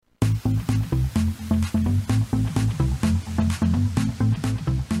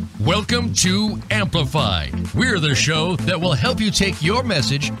Welcome to Amplified. We're the show that will help you take your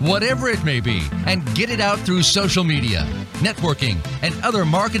message, whatever it may be, and get it out through social media, networking, and other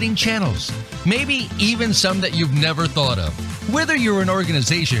marketing channels. Maybe even some that you've never thought of. Whether you're an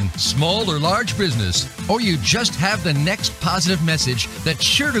organization, small or large business, or you just have the next positive message that's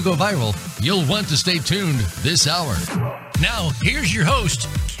sure to go viral, you'll want to stay tuned this hour. Now, here's your host,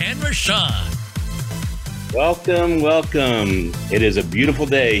 Ken Rochon. Welcome. It is a beautiful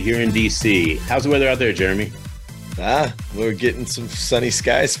day here in D.C. How's the weather out there, Jeremy? We're getting some sunny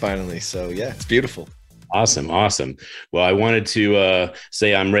skies finally. So, yeah, it's beautiful. Awesome. Well, I wanted to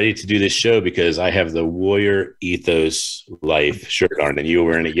say I'm ready to do this show because I have the Warrior Ethos Life shirt on, and you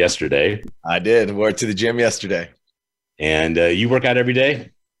were wearing it yesterday. I did. Wore it to the gym yesterday. And you work out every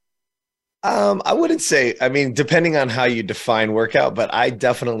day? I wouldn't say, depending on how you define workout, but I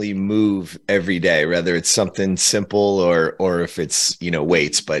definitely move every day, whether it's something simple or if it's,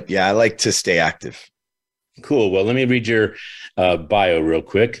 weights. But yeah, I like to stay active. Cool. Well, let me read your bio real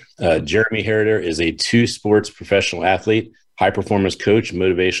quick. Jeremy Herider is a two-sports professional athlete, high-performance coach,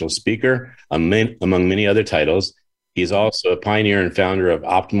 motivational speaker, among many other titles. He's also a pioneer and founder of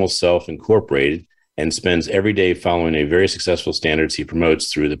Optimal Self Incorporated and spends every day following a very successful standards he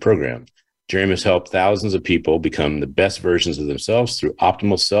promotes through the program. Jeremy has helped thousands of people become the best versions of themselves through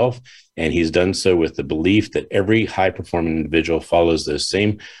Optimal Self, and he's done so with the belief that every high-performing individual follows those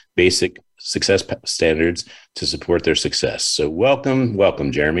same basic success standards to support their success. So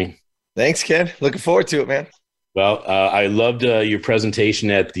welcome, Jeremy. Thanks, Ken. Looking forward to it, man. Well, I loved your presentation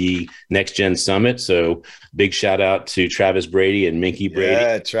at the Next Gen Summit. So big shout out to Travis Brady and Minky Brady.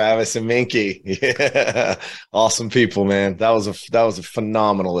 Yeah, Travis and Minky. Yeah, awesome people, man. That was a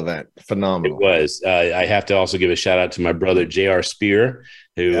phenomenal event. Phenomenal. It was. I have to also give a shout out to my brother J.R. Spear,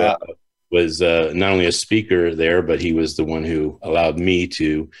 who was not only a speaker there, but he was the one who allowed me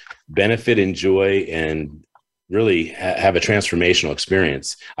to benefit, enjoy, and really have a transformational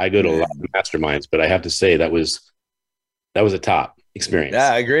experience. I go to a lot of masterminds, but I have to say that was a top experience.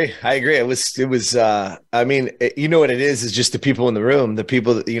 Yeah, I agree. It was, you know what it is just the people in the room, the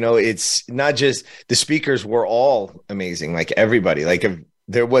people that, it's not just the speakers were all amazing. Like everybody, like if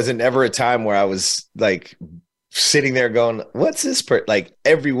there wasn't ever a time where I was like sitting there going, what's this? Like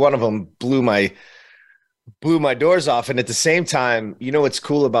every one of them blew my doors off. And at the same time, what's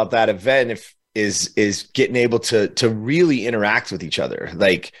cool about that event is getting able to really interact with each other.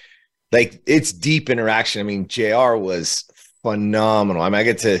 Like it's deep interaction. JR was phenomenal. I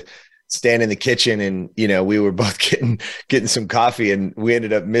get to stand in the kitchen and, we were both getting some coffee, and we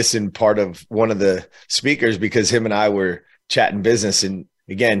ended up missing part of one of the speakers because him and I were chatting business. And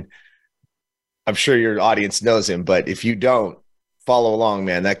again, I'm sure your audience knows him, but if you don't, follow along,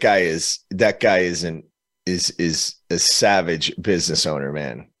 man. That guy is a savage business owner,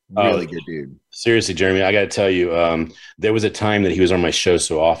 man. Really good dude. Seriously, Jeremy, I got to tell you, there was a time that he was on my show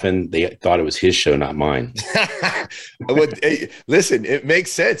so often they thought it was his show, not mine. Hey, listen, it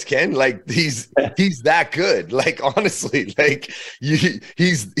makes sense, Ken. Like he's that good. Like honestly, like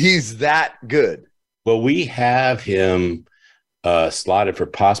he's that good. Well, we have him slotted for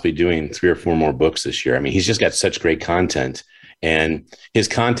possibly doing 3 or 4 more books this year. He's just got such great content, and his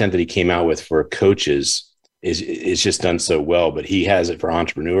content that he came out with for coaches is just done so well, but he has it for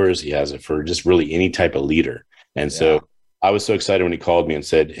entrepreneurs. He has it for just really any type of leader. And so I was so excited when he called me and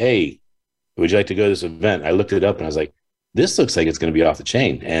said, hey, would you like to go to this event? I looked it up and I was like, this looks like it's going to be off the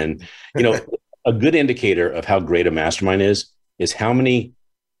chain. And, a good indicator of how great a mastermind is how many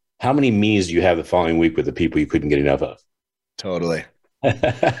meetings you have the following week with the people you couldn't get enough of. Totally.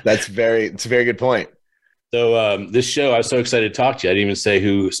 It's a very good point. So this show, I was so excited to talk to you. I didn't even say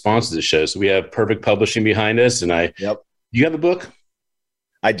who sponsors the show. So we have Perfect Publishing behind us. And you have a book?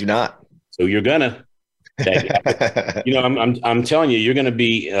 I do not. So you're gonna. I'm telling you, you're gonna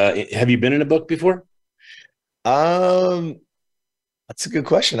be. Have you been in a book before? That's a good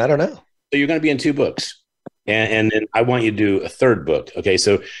question. I don't know. So you're gonna be in 2 books, and then I want you to do a 3rd book. Okay,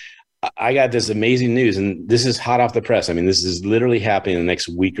 so I got this amazing news, and this is hot off the press. This is literally happening in the next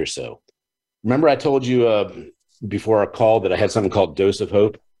week or so. Remember I told you before our call that I had something called Dose of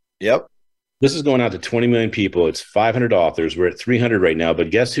Hope? Yep. This is going out to 20 million people. It's 500 authors. We're at 300 right now,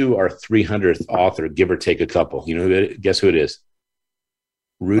 but guess who our 300th author, give or take a couple? Guess who it is?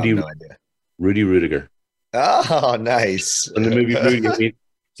 Rudy Rudiger. Oh, nice. In the movie Rudy.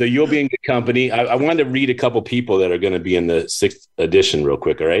 So you'll be in good company. I wanted to read a couple people that are going to be in the 6th edition real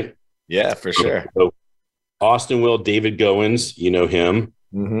quick, all right? Yeah, for sure. So Austin Will, David Goins, you know him.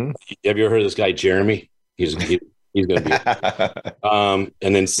 Mm-hmm. Have you ever heard of this guy, Jeremy? He's going to be.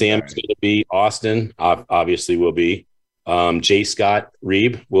 And then Sam's going to be. Austin, obviously, will be. J. Scott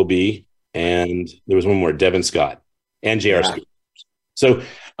Reeb will be, and there was one more, Devin Scott, and J.R. Spear. So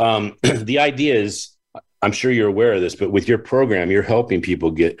the idea is, I'm sure you're aware of this, but with your program, you're helping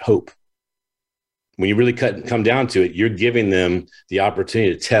people get hope. When you really come down to it, you're giving them the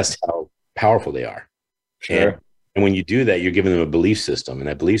opportunity to test how powerful they are. Sure. And when you do that, you're giving them a belief system. And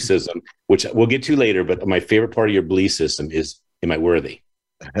that belief system, which we'll get to later, but my favorite part of your belief system is, am I worthy?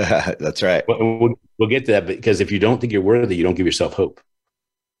 That's right. We'll get to that, because if you don't think you're worthy, you don't give yourself hope.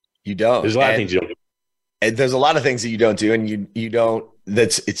 You don't. There's a lot of things you don't do. And there's a lot of things that you don't do, and you don't.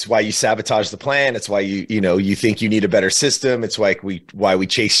 It's why you sabotage the plan. It's why you think you need a better system. It's why we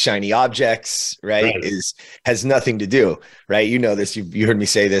chase shiny objects, right? Has nothing to do, right? You know this. You heard me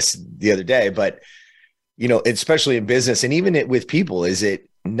say this the other day, but especially in business and even with people, is it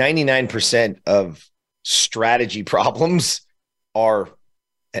 99% of strategy problems are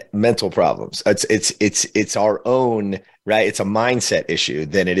mental problems. It's our own, right? It's a mindset issue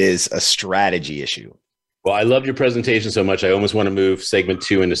than it is a strategy issue. Well, I loved your presentation so much. I almost want to move segment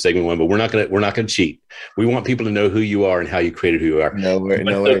 2 into segment 1, but we're not going to cheat. We want people to know who you are and how you created who you are. No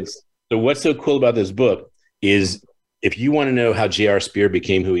worries. So what's so cool about this book is, if you want to know how J.R. Spear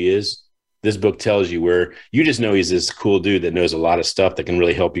became who he is, this book tells you where. You just know he's this cool dude that knows a lot of stuff that can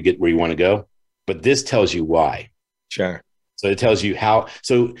really help you get where you want to go. But this tells you why. Sure. So it tells you how.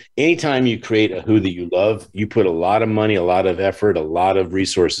 So anytime you create a who that you love, you put a lot of money, a lot of effort, a lot of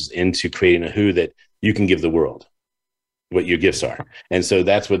resources into creating a who that you can give the world, what your gifts are. And so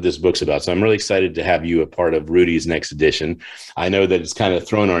that's what this book's about. So I'm really excited to have you a part of Rudy's next edition. I know that it's kind of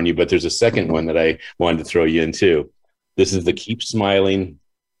thrown on you, but there's a second one that I wanted to throw you into. This is the Keep Smiling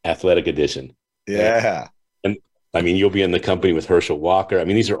Athletic Edition. Yeah. And I mean, you'll be in the company with Herschel Walker. I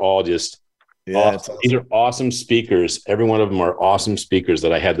mean, these are all just awesome. These are awesome speakers. Every one of them are awesome speakers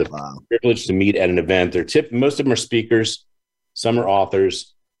that I had the privilege to meet at an event. Most of them are speakers. Some are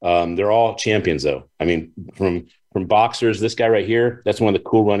authors. They're all champions, though. I mean, from boxers, this guy right here, that's one of the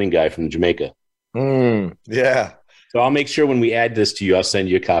Cool Running guy from Jamaica. Yeah. So I'll make sure when we add this to you, I'll send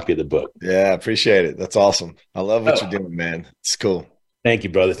you a copy of the book. Yeah, appreciate it. That's awesome. I love what you're doing, man. It's cool. Thank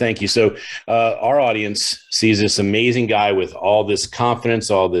you, brother. Thank you. So our audience sees this amazing guy with all this confidence,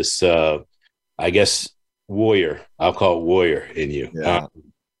 all this, I guess, warrior. I'll call it warrior in you. Yeah.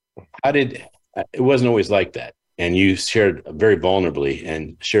 It wasn't always like that. And you shared very vulnerably,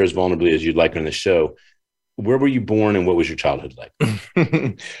 and share as vulnerably as you'd like on the show. Where were you born, and what was your childhood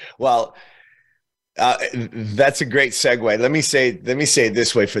like? Well, that's a great segue. Let me say it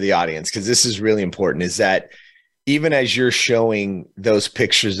this way for the audience, because this is really important, is that even as you're showing those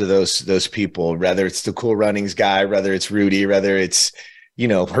pictures of those people, whether it's the Cool Runnings guy, whether it's Rudy, whether it's,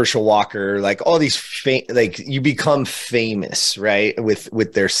 Herschel Walker, like all these, like you become famous, right?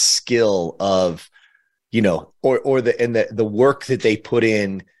 With their skill of, or the work that they put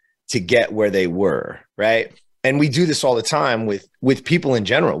in to get where they were. Right. And we do this all the time with people in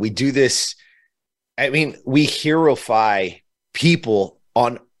general. We do this. I mean, we heroify people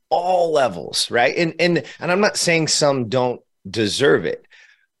on all levels. Right. And I'm not saying some don't deserve it,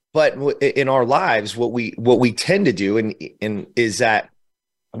 but in our lives, what we tend to do and is that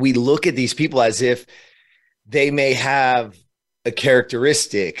we look at these people as if they may have a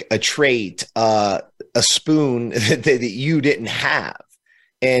characteristic, a trait, a spoon that you didn't have.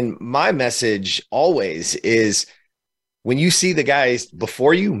 And my message always is, when you see the guys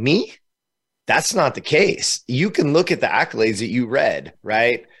before you, me, that's not the case. You can look at the accolades that you read,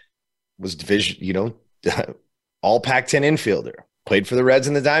 right? Was division, all Pac-10 infielder, played for the Reds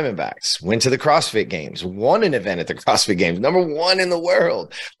and the Diamondbacks, went to the CrossFit Games, won an event at the CrossFit Games, #1 in the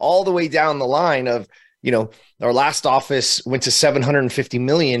world, all the way down the line of, our last office went to 750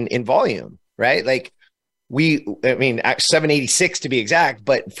 million in volume, right? Like 786 to be exact,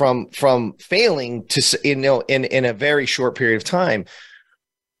 but from failing to, in a very short period of time.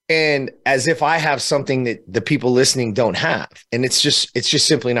 And as if I have something that the people listening don't have. And it's just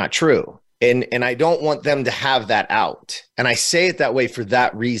simply not true. And I don't want them to have that out. And I say it that way for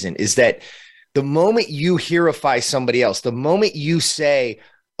that reason, is that the moment you heroify somebody else, the moment you say,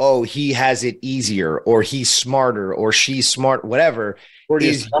 oh, he has it easier, or he's smarter, or she's smart, whatever,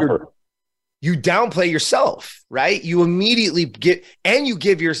 is you downplay yourself, right? You immediately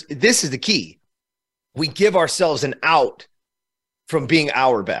this is the key. We give ourselves an out from being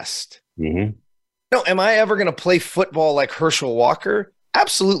our best. Mm-hmm. No, am I ever going to play football like Herschel Walker?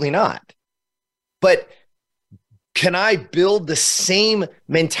 Absolutely not. But can I build the same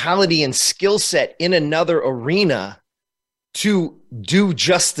mentality and skill set in another arena to do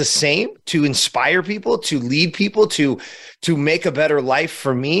just the same, to inspire people, to lead people, to make a better life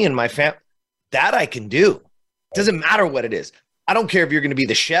for me and my family? That I can do. Doesn't matter what it is. I don't care if you're going to be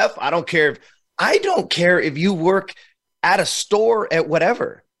the chef. I don't care if you work at a store at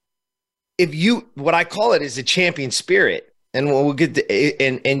whatever. What I call it is a champion spirit. And we'll get to,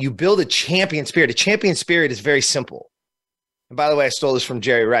 and you build a champion spirit. A champion spirit is very simple. And by the way, I stole this from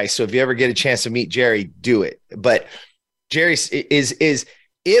Jerry Rice. So if you ever get a chance to meet Jerry, do it. But Jerry is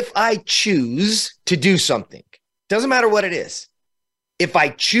if I choose to do something, doesn't matter what it is. If I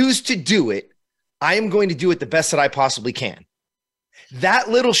choose to do it, I am going to do it the best that I possibly can. That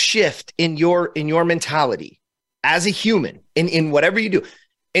little shift in your mentality as a human in whatever you do,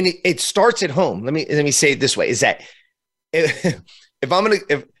 and it starts at home. Let me say it this way: is that if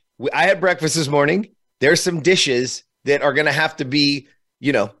I had breakfast this morning, there's some dishes that are going to have to be,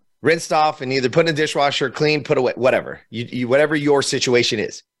 rinsed off and either put in the dishwasher, clean, put away, whatever whatever your situation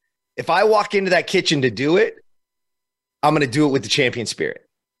is. If I walk into that kitchen to do it, I'm going to do it with the champion spirit.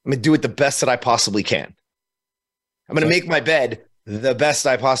 I'm going to do it the best that I possibly can. I'm going to make my bed the best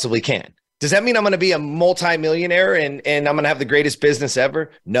I possibly can. Does that mean I'm going to be a multimillionaire and I'm going to have the greatest business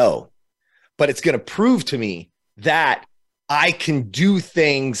ever? No, but it's going to prove to me that I can do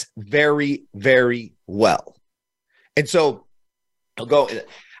things very, very well. And so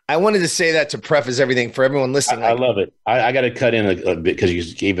I wanted to say that to preface everything for everyone listening. I love it. I got to cut in a bit because you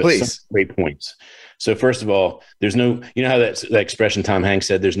gave us some great points. So first of all, there's no, how that expression Tom Hanks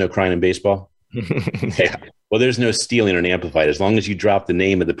said, there's no crying in baseball. Yeah. Well, there's no stealing or amplified as long as you drop the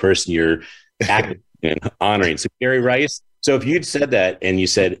name of the person you're acting and honoring. So Gary Rice. So if you'd said that and you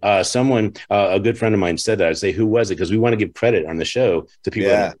said someone, a good friend of mine said that, I'd say, who was it? Because we want to give credit on the show to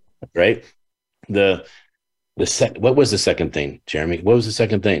people. Yeah. Right. What was the second thing, Jeremy? What was the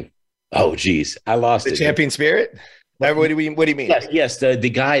second thing? Oh, geez. I lost it. The champion spirit? What do you mean? Yes. The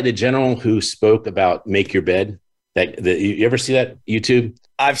guy, the general who spoke about make your bed. You ever see that YouTube?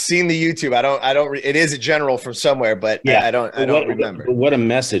 I've seen the YouTube. It is a general from somewhere, but yeah, I don't remember. What a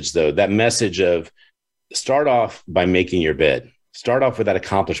message though. That message of start off by making your bed, start off with that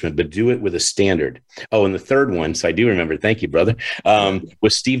accomplishment, but do it with a standard. Oh, and the third one. So I do remember. Thank you, brother.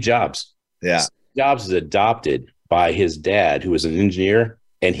 Was Steve Jobs. Yeah. Steve Jobs was adopted by his dad, who was an engineer,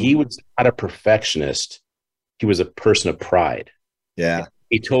 and he was not a perfectionist. He was a person of pride. Yeah.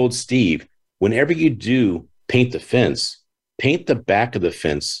 He told Steve, whenever you do paint the fence, paint the back of the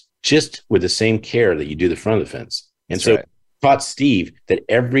fence just with the same care that you do the front of the fence. And That's so right. Taught Steve that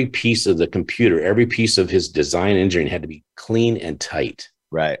every piece of the computer, every piece of his design engineering had to be clean and tight.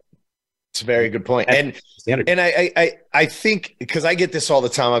 Right. It's a very good point. And I think, because I get this all the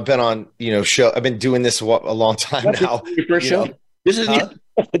time. I've been on, show. I've been doing this a long time now. Your first show? This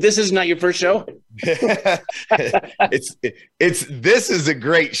is not your first show. This is a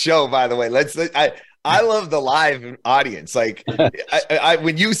great show, by the way. I love the live audience. Like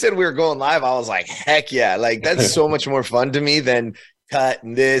when you said we were going live, I was like, heck yeah. Like that's so much more fun to me than cut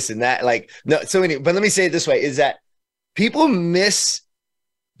and this and that. Like, no, so anyway, but let me say it this way is that people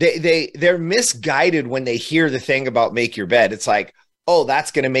they're misguided when they hear the thing about make your bed. It's like, oh,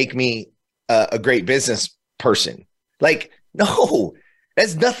 that's going to make me a great business person. Like, no, it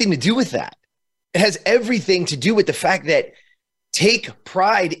has nothing to do with that. It has everything to do with the fact that take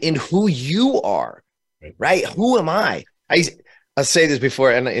pride in who you are. Right? Who am I? I'll say this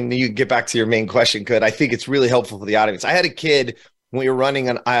before, and you get back to your main question, I think it's really helpful for the audience. I had a kid when we were running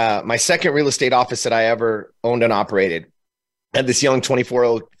my second real estate office that I ever owned and operated. I had this young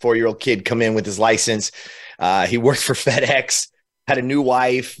 24-year-old kid come in with his license. He worked for FedEx, had a new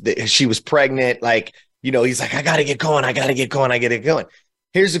wife. She was pregnant. Like, he's like, I got to get going. I got to get going.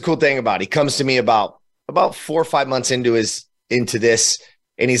 Here's the cool thing about it. He comes to me about 4 or 5 months into this.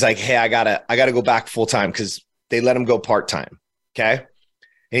 And he's like, hey, I gotta go back full time because they let him go part time. Okay.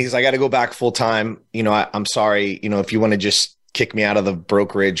 And he's like, I gotta go back full time. I'm sorry. If you want to just kick me out of the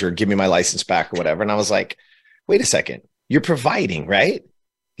brokerage or give me my license back or whatever. And I was like, wait a second, you're providing, right?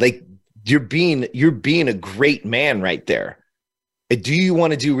 Like you're being a great man right there. Do you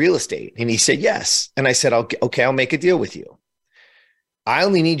want to do real estate? And he said, yes. And I said, okay, I'll make a deal with you. I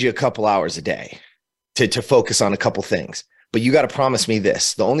only need you a couple hours a day to focus on a couple things. But you got to promise me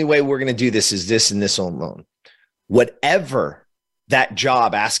this. The only way we're going to do this is this and this alone. Whatever that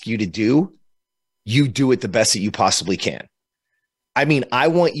job asks you to do, you do it the best that you possibly can. I mean, I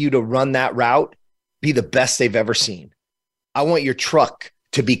want you to run that route, be the best they've ever seen. I want your truck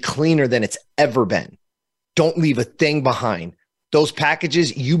to be cleaner than it's ever been. Don't leave a thing behind. Those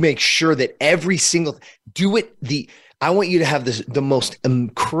packages, you make sure that every single, I want you to have the most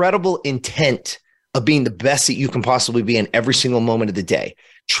incredible intent of being the best that you can possibly be in every single moment of the day.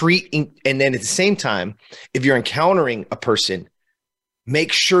 And then at the same time, if you're encountering a person,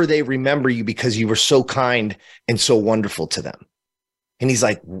 make sure they remember you because you were so kind and so wonderful to them. And he's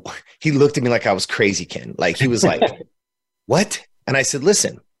like, he looked at me like I was crazy, Ken. Like he was like, what? And I said,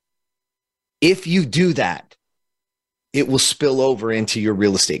 listen, if you do that, it will spill over into your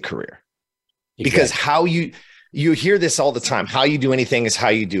real estate career. Exactly. Because how you hear this all the time. How you do anything is how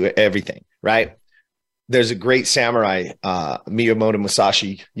you do everything, right? There's a great samurai, Miyamoto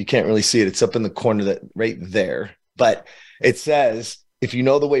Musashi. You can't really see it. It's up in the corner that right there. But it says, if you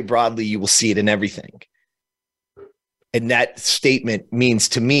know the way broadly, you will see it in everything. And that statement means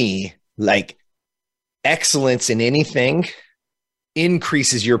to me, like, excellence in anything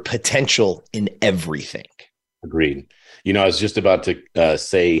increases your potential in everything. Agreed. You know, I was just about to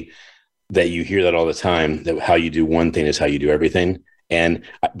say that you hear that all the time, that how you do one thing is how you do everything. And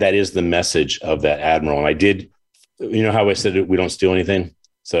that is the message of that admiral. And I did, you know how I said we don't steal anything?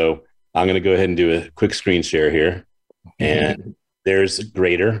 So I'm going to go ahead and do a quick screen share here. And there's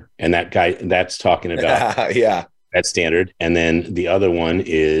Greater, and that guy, that's talking about that standard. And then the other one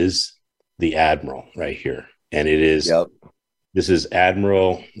is the admiral right here. And it is, this is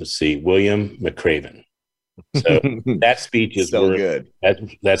Admiral, let's see, William McCraven. So that speech is so good.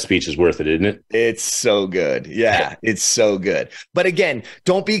 That speech is worth it, isn't it? It's so good. Yeah, it's so good. But again,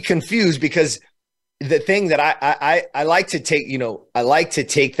 don't be confused, because the thing that I like to take, you know, I like to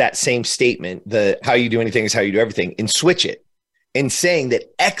take that same statement, the how you do anything is how you do everything, and switch it in saying that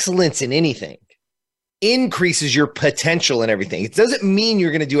excellence in anything increases your potential in everything. It doesn't mean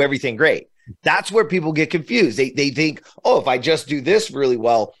you're going to do everything great. That's where people get confused. They think, oh, if I just do this really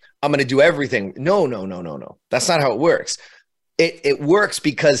well, I'm going to do everything. No. That's not how it works. It works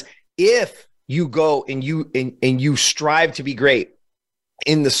because if you go and you strive to be great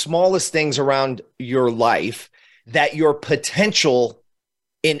in the smallest things around your life, that your potential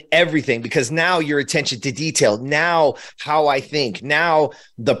in everything, because now your attention to detail, now how I think, now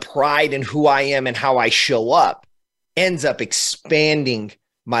the pride in who I am and how I show up ends up expanding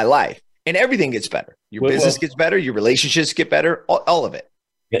my life, and everything gets better. Your business gets better, your relationships get better, all of it.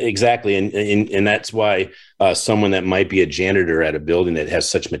 Exactly. And that's why someone that might be a janitor at a building that has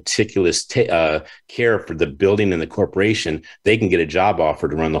such meticulous care for the building and the corporation, they can get a job offer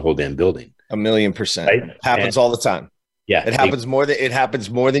to run the whole damn building. 1,000,000%. Right? Happens all the time. Yeah. It happens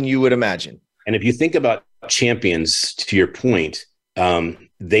more than you would imagine. And if you think about champions, to your point,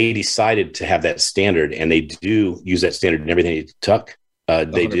 they decided to have that standard, and they do use that standard in everything they tuck.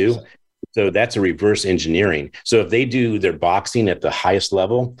 They 100%. Do. So that's a reverse engineering. So if they do their boxing at the highest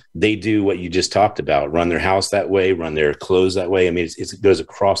level, they do what you just talked about, run their house that way, run their clothes that way. I mean, it goes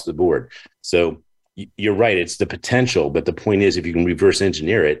across the board. So you're right. It's the potential. But the point is, if you can reverse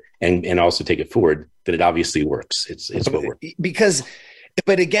engineer it and also take it forward, then it obviously works. It's what works.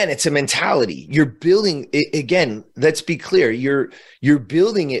 But again, it's a mentality. You're building it, again, let's be clear. You're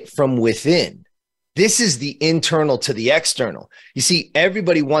building it from within. This is the internal to the external. You see,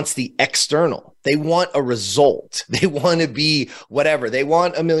 everybody wants the external. They want a result. They want to be whatever. They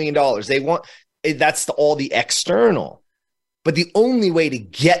want $1 million. They want, that's all the external. But the only way to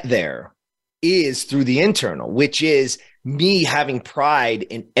get there is through the internal, which is me having pride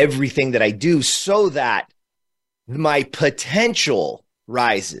in everything that I do so that my potential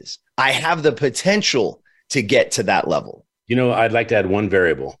rises. I have the potential to get to that level. You know, I'd like to add one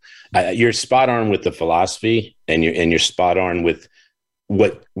variable. You're spot on with the philosophy, and you're spot on with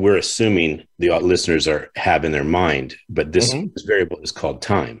what we're assuming the listeners have in their mind. But this variable is called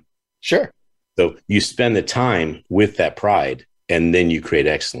time. Sure. So you spend the time with that pride, and then you create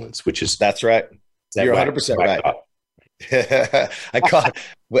excellence, which is that's right. You're 100% right. I caught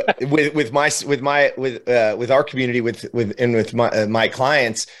with our community with my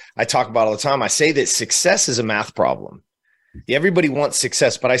clients. I talk about all the time. I say that success is a math problem. Everybody wants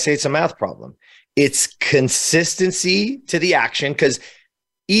success, but I say it's a math problem. It's consistency to the action, because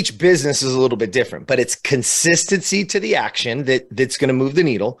each business is a little bit different, but it's consistency to the action that's going to move the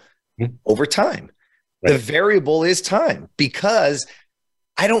needle over time. Right. The variable is time, because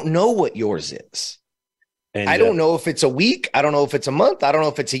I don't know what yours is. And I don't know if it's a week. I don't know if it's a month. I don't know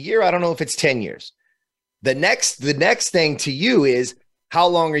if it's a year. I don't know if it's 10 years. The next thing to you is, how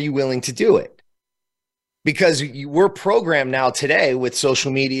long are you willing to do it? Because we're programmed now today with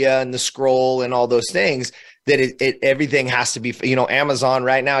social media and the scroll and all those things that everything has to be, you know, Amazon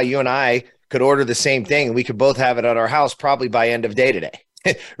right now, you and I could order the same thing and we could both have it at our house probably by end of day today.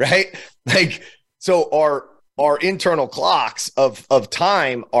 Right? Like, so our internal clocks of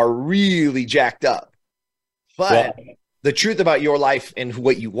time are really jacked up. But the truth about your life and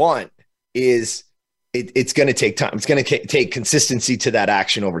what you want is it's going to take time. It's going to take consistency to that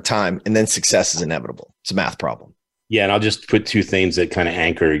action over time. And then success is inevitable. It's a math problem. Yeah, and I'll just put two things that kind of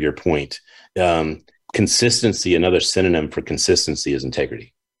anchor your point. Consistency, another synonym for consistency is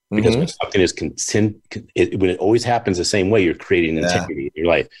integrity. Because when something is when it always happens the same way, you're creating integrity in your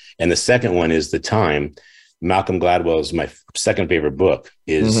life. And the second one is the time. Malcolm Gladwell is my second favorite book,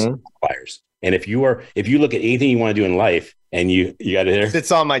 is Outliers. And if you look at anything you want to do in life, and you got it there, it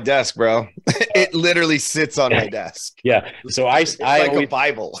sits on my desk, bro. It literally sits on my desk. Yeah. So it's like always, a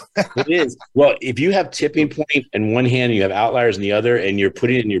Bible. It is. Well, if you have tipping point in one hand, and you have outliers in the other, and you're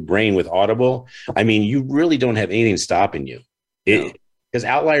putting it in your brain with Audible, I mean, you really don't have anything stopping you. Because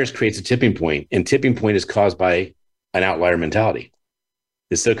outliers creates a tipping point, and tipping point is caused by an outlier mentality.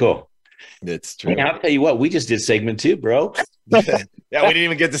 It's so cool. It's true. And I'll tell you what, we just did segment 2, bro. Yeah, we didn't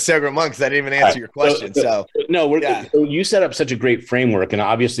even get to segment 1 because I didn't even answer your question. So you set up such a great framework, and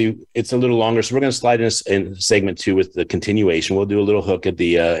obviously it's a little longer, so we're going to slide in segment 2 with the continuation. We'll do a little hook at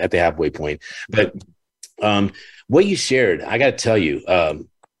the halfway point. But what you shared, I got to tell you,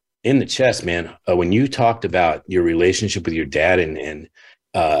 in the chest, man, when you talked about your relationship with your dad and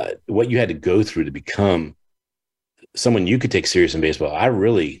what you had to go through to become someone you could take serious in baseball,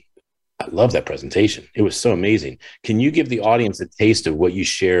 I love that presentation. It was so amazing. Can you give the audience a taste of what you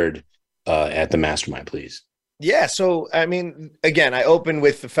shared at the mastermind, please? Yeah. So, I mean, again, I open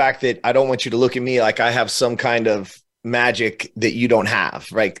with the fact that I don't want you to look at me like I have some kind of magic that you don't have,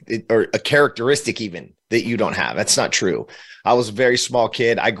 right? Or a characteristic even that you don't have. That's not true. I was a very small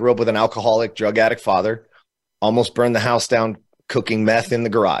kid. I grew up with an alcoholic, drug addict father, almost burned the house down cooking meth in the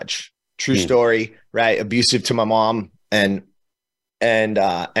garage. True story, right? Abusive to my mom and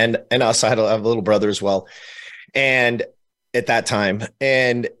us. I have a little brother as well. And at that time,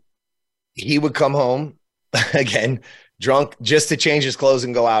 and he would come home again, drunk, just to change his clothes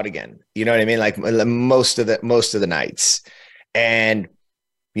and go out again. You know what I mean? Like most of the nights. And,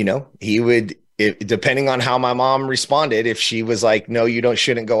 you know, he would, depending on how my mom responded, if she was like, no, you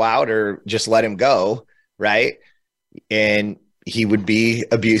shouldn't go out, or just let him go. Right. And he would be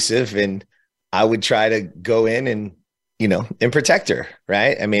abusive, and I would try to go in and, you know, and protect her.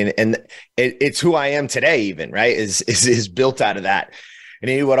 Right. I mean, and it's who I am today, even, right. Is built out of that. And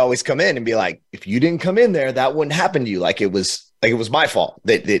he would always come in and be like, if you didn't come in there, that wouldn't happen to you. Like it was my fault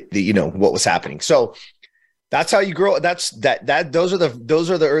that you know, what was happening. So that's how you grow. Those are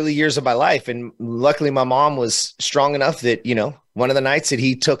the early years of my life. And luckily my mom was strong enough that, you know, one of the nights that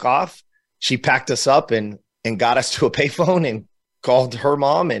he took off, she packed us up and got us to a payphone and called her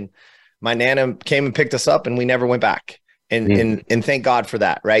mom, and my Nana came and picked us up, and we never went back. And thank God for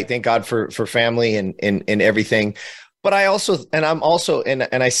that. Right. Thank God for family and everything. But I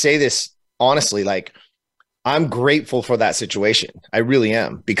say this honestly, like, I'm grateful for that situation. I really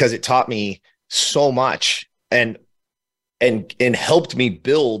am, because it taught me so much and helped me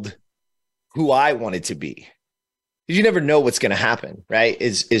build who I wanted to be. You never know what's going to happen, right?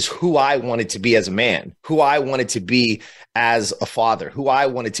 Is who I wanted to be as a man, who I wanted to be as a father, who I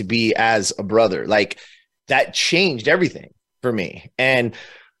wanted to be as a brother. Like, that changed everything for me. And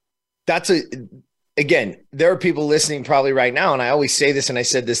again, there are people listening probably right now, and I always say this, and I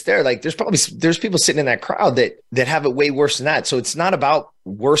said this there, like, there's people sitting in that crowd that have it way worse than that. So it's not about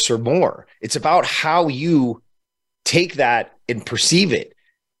worse or more. It's about how you take that and perceive it.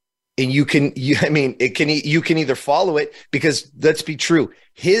 And you can either follow it, because let's be true.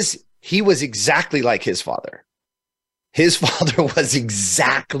 He was exactly like his father. His father was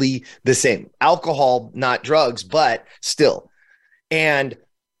exactly the same. Alcohol, not drugs, but still. And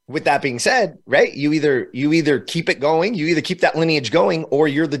with that being said, right, you either keep it going, you either keep that lineage going, or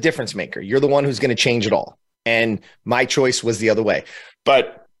you're the difference maker. You're the one who's going to change it all. And my choice was the other way.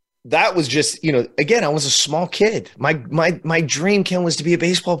 But that was just, you know, again, I was a small kid. My dream, Ken, was to be a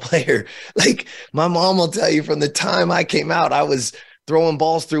baseball player. Like, my mom will tell you, from the time I came out, I was throwing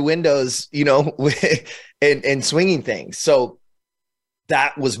balls through windows, you know, and swinging things. So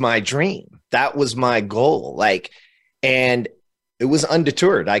that was my dream. That was my goal. Like, and it was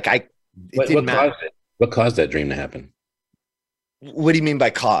undeterred. Like, what caused that dream to happen? What do you mean by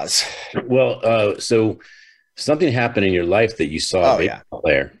cause? Well, so something happened in your life that you saw a baseball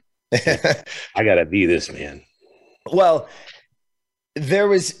player. I gotta be this man. Well, there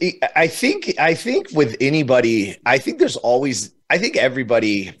was, I think with anybody, I think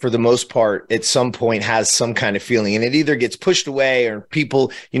everybody, for the most part, at some point has some kind of feeling, and it either gets pushed away, or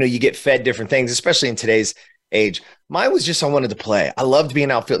people, you know, you get fed different things, especially in today's age. Mine was just, I wanted to play. I loved being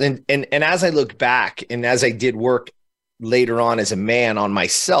outfield. And as I look back, and as I did work later on as a man on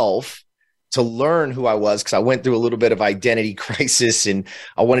myself to learn who I was, because I went through a little bit of identity crisis, and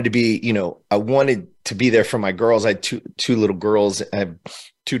I wanted to be, you know, I wanted to be there for my girls. I had two little girls. I have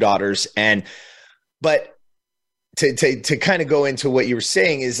 2 daughters. But to kind of go into what you were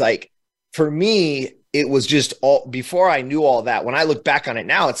saying is like, for me, it was just all before I knew all that. When I look back on it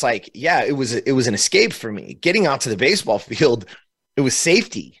now, it's like, yeah, it was an escape for me. Getting out to the baseball field, it was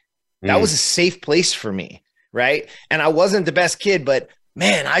safety. That was a safe place for me, right? And I wasn't the best kid, but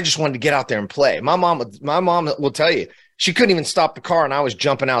man, I just wanted to get out there and play. My mom will tell you, she couldn't even stop the car, and I was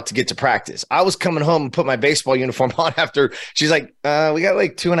jumping out to get to practice. I was coming home and put my baseball uniform on after. She's like, we got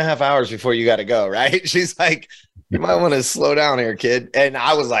like 2.5 hours before you got to go, right? She's like, you might want to slow down here, kid. And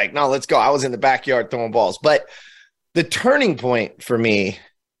I was like, no, let's go. I was in the backyard throwing balls. But the turning point for me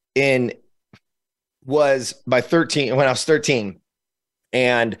was when I was 13.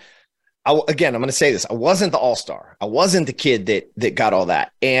 And I'm going to say this. I wasn't the all-star. I wasn't the kid that got all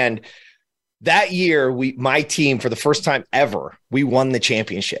that. And that year, my team, for the first time ever, we won the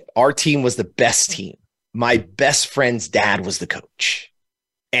championship. Our team was the best team. My best friend's dad was the coach.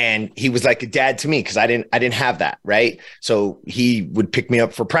 And he was like a dad to me because I didn't have that, right? So he would pick me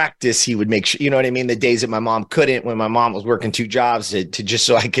up for practice. He would make sure, you know what I mean? The days that my mom couldn't, when my mom was working 2 jobs to just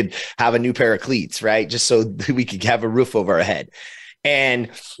so I could have a new pair of cleats, right? Just so we could have a roof over our head. And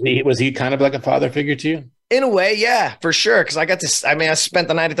was he kind of like a father figure to you? In a way, yeah, for sure. Because I spent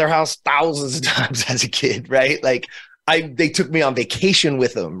the night at their house thousands of times as a kid, right? Like they took me on vacation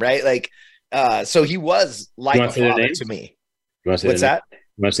with them, right? Like, so he was like a father to me. What's that?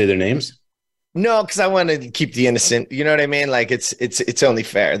 You want to say their names? No, because I want to keep the innocent. You know what I mean? Like it's only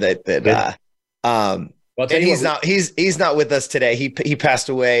fair that and he's not with us today. He passed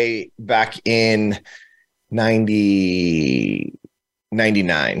away back in 99.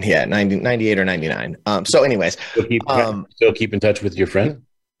 Yeah, 98 or 99. So anyways, still keep in touch with your friend?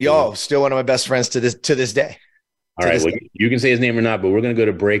 Still one of my best friends to this day. All right. Well, you can say his name or not, but we're going to go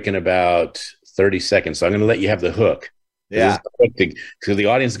to break in about 30 seconds. So I'm going to let you have the hook. Yeah. Because the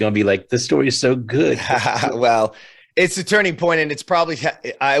audience is going to be like, this story is so good. Well, it's a turning point, and it's probably,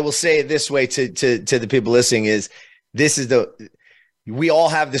 I will say it this way to the people listening, we all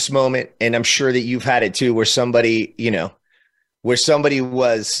have this moment, and I'm sure that you've had it too, where somebody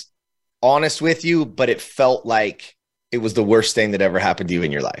was honest with you, but it felt like it was the worst thing that ever happened to you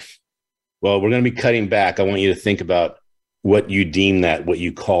in your life. Well, we're going to be cutting back. I want you to think about what you deem what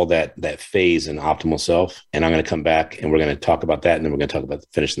you call that phase in optimal self. And I'm going to come back and we're going to talk about that. And then we're going to talk about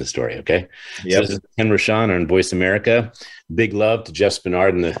finishing the story. Okay. Yep. So this is Ken Rochon on Voice America. Big love to Jeff Spinard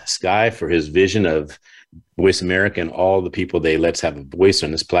in the sky for his vision of Voice America and all the people let's have a voice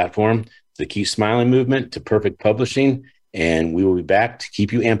on this platform, to the Keep Smiling movement, to Perfect Publishing. And we will be back to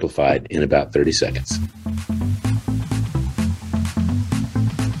keep you amplified in about 30 seconds.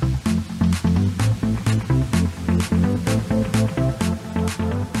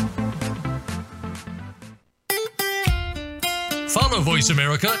 Follow Voice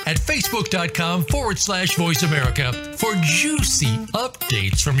America at Facebook.com/Voice America for juicy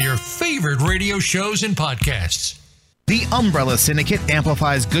updates from your favorite radio shows and podcasts. The Umbrella Syndicate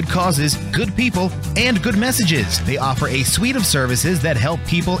amplifies good causes, good people, and good messages. They offer a suite of services that help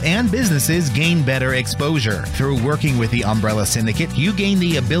people and businesses gain better exposure. Through working with the Umbrella Syndicate, you gain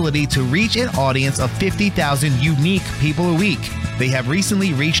the ability to reach an audience of 50,000 unique people a week. They have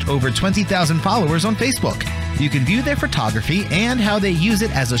recently reached over 20,000 followers on Facebook. You can view their photography and how they use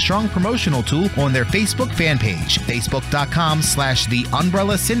it as a strong promotional tool on their Facebook fan page, facebook.com/The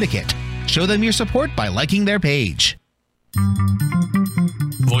Umbrella Syndicate. Show them your support by liking their page.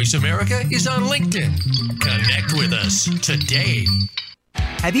 Voice America is on LinkedIn. Connect with us today.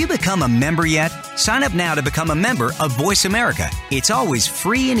 Have you become a member yet? Sign up now to become a member of Voice America. It's always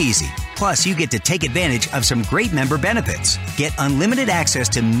free and easy. Plus, you get to take advantage of some great member benefits. Get unlimited access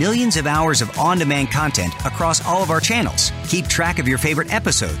to millions of hours of on-demand content across all of our channels. Keep track of your favorite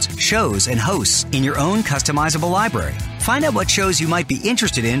episodes, shows, and hosts in your own customizable library. Find out what shows you might be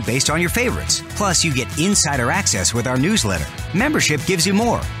interested in based on your favorites. Plus, you get insider access with our newsletter. Membership gives you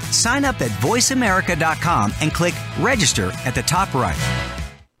more. Sign up at voiceamerica.com and click register at the top right.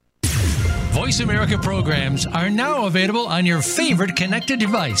 Voice America programs are now available on your favorite connected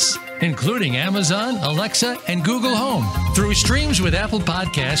device, including Amazon, Alexa, and Google Home. Through streams with Apple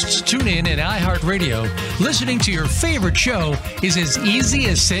Podcasts, TuneIn, and iHeartRadio, listening to your favorite show is as easy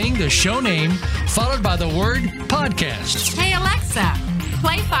as saying the show name followed by the word podcast. Hey, Alexa,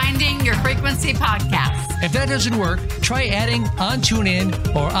 play Finding Your Frequency podcast. If that doesn't work, try adding on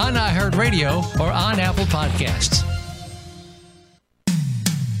TuneIn or on iHeartRadio or on Apple Podcasts.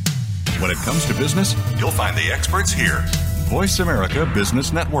 When it comes to business, you'll find the experts here. Voice America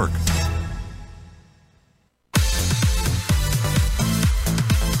Business Network.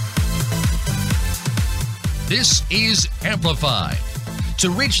 This is Amplified. To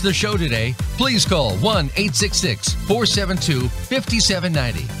reach the show today, please call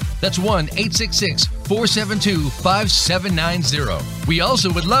 1-866-472-5790. That's 1-866-472-5790. We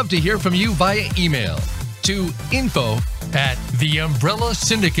also would love to hear from you via email to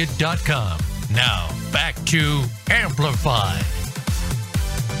info@theumbrellasyndicate.com. Now, back to Amplify.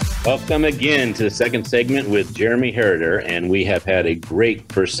 Welcome again to the second segment with Jeremy Herider, and we have had a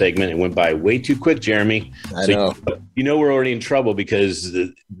great first segment. It went by way too quick, Jeremy. I know. You know we're already in trouble because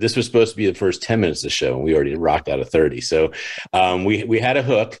this was supposed to be the first 10 minutes of the show, and we already rocked out of 30. So we had a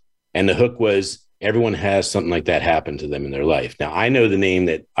hook, and the hook was everyone has something like that happen to them in their life. Now, I know the name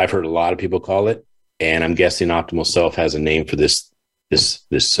that I've heard a lot of people call it, and I'm guessing Optimal Self has a name for this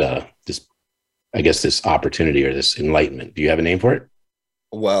I guess this opportunity or this enlightenment. Do you have a name for it?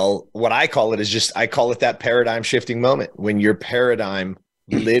 Well, what I call it is I call it that paradigm shifting moment when your paradigm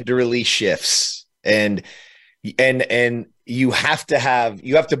literally shifts, and you have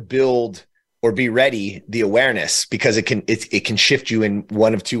to build or be ready the awareness, because it can shift you in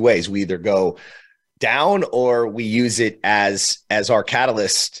one of two ways. We either go down or we use it as our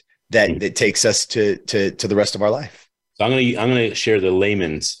catalyst that takes us to the rest of our life. So I'm gonna share the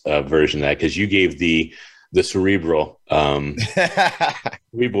layman's version of that, because you gave the cerebral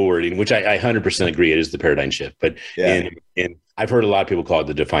wording, which I 100% agree. It is the paradigm shift, but and I've heard a lot of people call it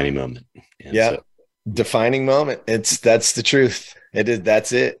the defining moment. And defining moment. That's the truth. It is.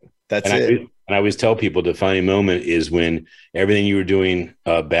 That's it. That's it. And I always tell people defining moment is when everything you were doing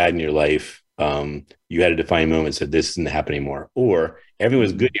bad in your life, you had a defining moment and said, this isn't happening anymore. Or everything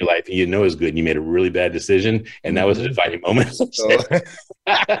was good in your life and you know it was good and you made a really bad decision, and that was a defining moment.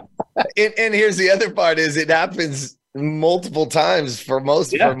 And here's the other part: is it happens multiple times for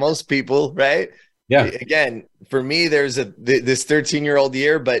most people, right? Yeah. Again, for me, there's this 13-year-old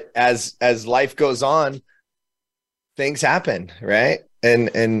year, but as life goes on, things happen, right?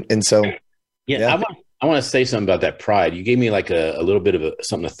 And so, I want to say something about that pride. You gave me like a little bit of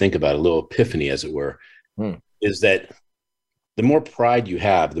something to think about, a little epiphany, as it were. Is that the more pride you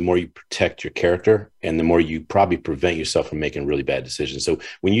have, the more you protect your character, and the more you probably prevent yourself from making really bad decisions. So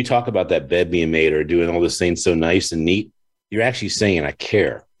when you talk about that bed being made or doing all this things so nice and neat, you're actually saying, I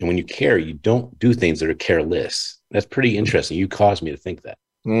care. And when you care, you don't do things that are careless. That's pretty interesting. You caused me to think that.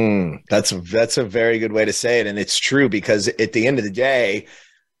 That's a very good way to say it. And it's true, because at the end of the day,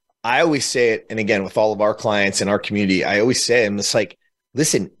 I always say it. And again, with all of our clients in our community, I always say, I'm just like,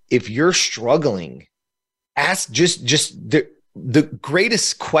 listen, if you're struggling, ask just the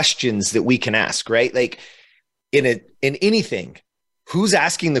greatest questions that we can ask, right? Like in anything, who's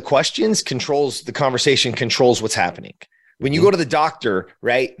asking the questions controls the conversation, controls what's happening. When you go to the doctor,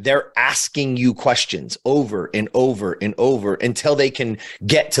 right, they're asking you questions over and over and over until they can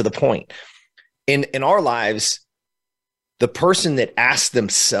get to the point. In our lives, the person that asks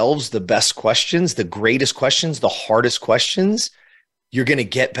themselves the best questions, the greatest questions, the hardest questions, you're going to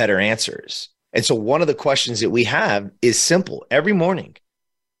get better answers. And so one of the questions that we have is simple every morning.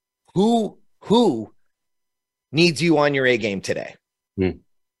 Who needs you on your A game today?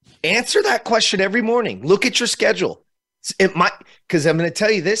 Answer that question every morning. Look at your schedule. Because I'm going to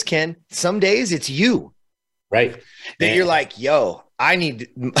tell you this, Ken, some days it's you. Right. That you're like, yo, I need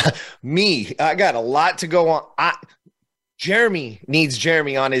me. I got a lot to go on. Jeremy needs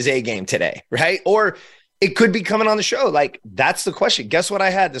Jeremy on his A game today. Right. Or it could be coming on the show. Like, that's the question. Guess what I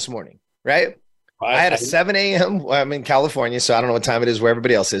had this morning? Right. I had a 7 a.m. Well, I'm in California, so I don't know what time it is where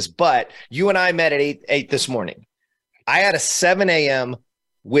everybody else is, but you and I met at 8 this morning. I had a 7 a.m.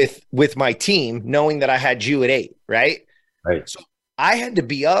 with my team, knowing that I had you at 8, right? Right. So I had to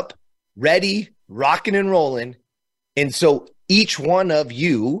be up, ready, rocking and rolling. And so each one of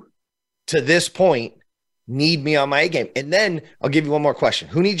you to this point need me on my A game. And then I'll give you one more question.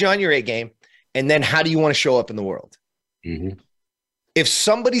 Who needs you on your A game? And then how do you want to show up in the world? If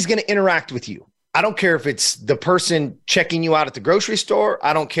somebody's going to interact with you, I don't care if it's the person checking you out at the grocery store.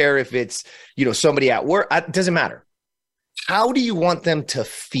 I don't care if it's, somebody at work. It doesn't matter. How do you want them to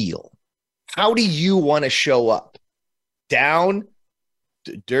feel? How do you want to show up? Down,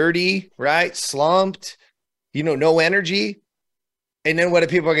 dirty, right? Slumped, no energy. And then what are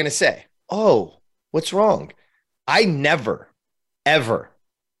people going to say? Oh, what's wrong? I never, ever,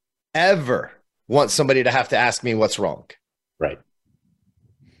 ever want somebody to have to ask me what's wrong. Right.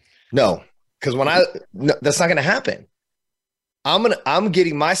 No. Because that's not going to happen. I'm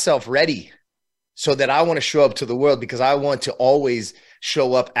getting myself ready so that I want to show up to the world, because I want to always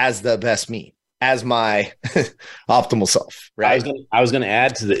show up as the best me. as my optimal self, right? I was going to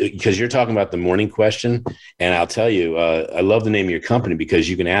add to because you're talking about the morning question, and I'll tell you, I love the name of your company because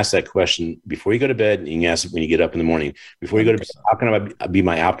you can ask that question before you go to bed, and you can ask it when you get up in the morning. Before you go to bed, how can I be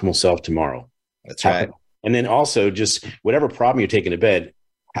my optimal self tomorrow? That's right. And then also just whatever problem you're taking to bed,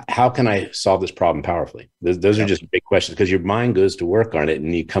 how can I solve this problem powerfully? Those are just big questions because your mind goes to work on it,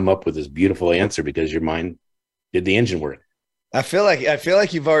 and you come up with this beautiful answer because your mind did the engine work. I feel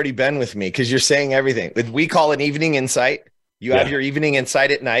like you've already been with me because you're saying everything. We call an evening insight. You have your evening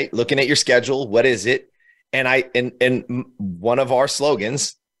insight at night, looking at your schedule. What is it? And one of our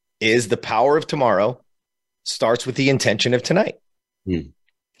slogans is the power of tomorrow starts with the intention of tonight. You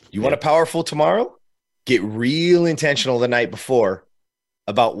want a powerful tomorrow? Get real intentional the night before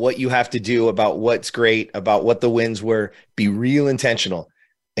about what you have to do, about what's great, about what the wins were. Be real intentional,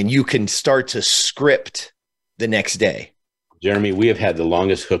 and you can start to script the next day. Jeremy, we have had the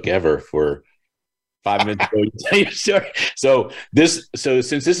longest hook ever for 5 minutes ago. Tell your story. So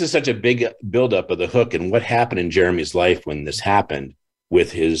since this is such a big buildup of the hook and what happened in Jeremy's life when this happened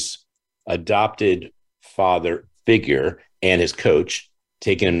with his adopted father figure and his coach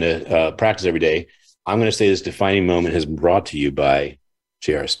taking him to practice every day, I'm going to say this defining moment has been brought to you by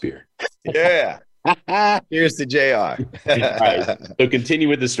J.R. Spear. Yeah. Here's to JR. Right. So continue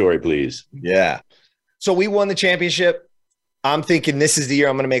with the story, please. Yeah. So we won the championship. I'm thinking this is the year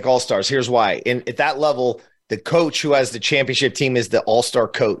I'm going to make all-stars. Here's why. And at that level, the coach who has the championship team is the all-star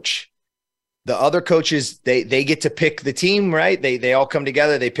coach. The other coaches, they get to pick the team, right? They all come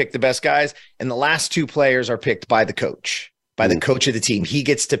together. They pick the best guys. And the last two players are picked by the coach, by the coach of the team. He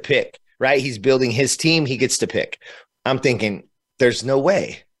gets to pick, right? He's building his team. He gets to pick. I'm thinking there's no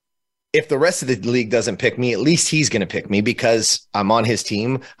way. If the rest of the league doesn't pick me, at least he's going to pick me because I'm on his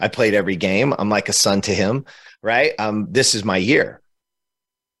team. I played every game. I'm like a son to him. Right. This is my year.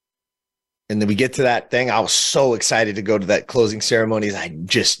 And then we get to that thing. I was so excited to go to that closing ceremonies. I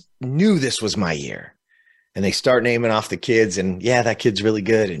just knew this was my year. And they start naming off the kids and that kid's really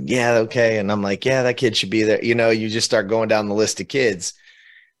good. And okay. And I'm like, that kid should be there. You just start going down the list of kids.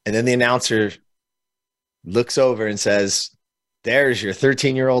 And then the announcer looks over and says, there's your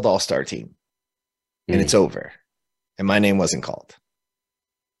 13-year-old all-star team. And it's over. And my name wasn't called.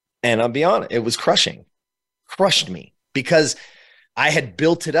 And I'll be honest, it was crushed me because I had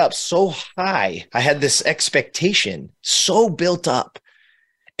built it up so high. I had this expectation so built up.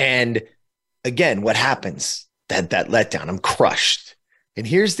 And again, what happens? That letdown, I'm crushed. And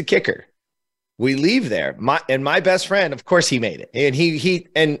here's the kicker. We leave there. My best friend, of course he made it. And he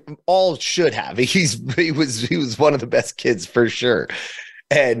and all should have. He was one of the best kids for sure.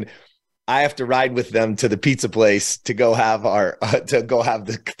 And I have to ride with them to the pizza place to go have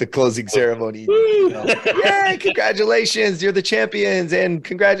the closing ceremony. Yay, congratulations, you're the champions, and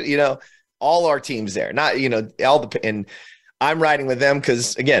all our teams there. Not and I'm riding with them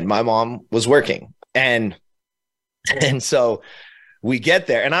because again, my mom was working, and so we get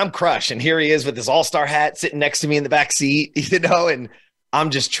there, and I'm crushed, and here he is with his all-star hat sitting next to me in the back seat, and I'm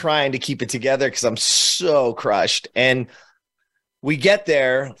just trying to keep it together because I'm so crushed. And we get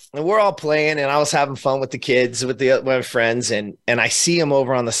there and we're all playing, and I was having fun with the kids, with my friends, and I see him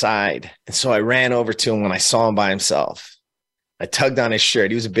over on the side. And so I ran over to him when I saw him by himself. I tugged on his shirt.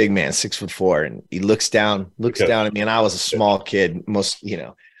 He was a big man, 6'4", and he looks down at me, and I was a small kid,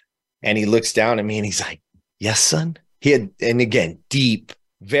 and he looks down at me and he's like, "Yes, son." And again, deep,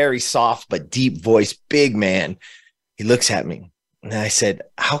 very soft, but deep voice, big man. He looks at me and I said,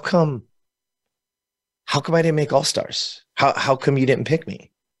 how come I didn't make all-stars? How come you didn't pick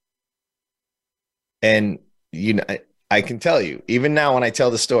me? And, I can tell you, even now when I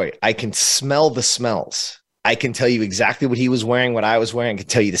tell the story, I can smell the smells. I can tell you exactly what he was wearing, what I was wearing. I can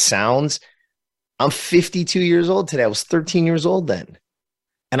tell you the sounds. I'm 52 years old today. I was 13 years old then.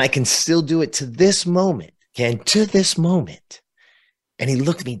 And I can still do it to this moment. And to this moment. And he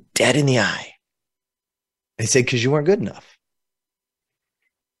looked me dead in the eye. And he said, because you weren't good enough.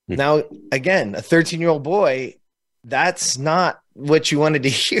 Now, again, a 13-year-old boy, that's not what you wanted to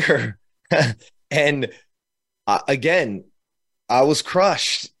hear. And again, I was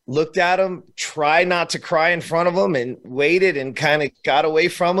crushed. Looked at him, tried not to cry in front of him, and waited and kind of got away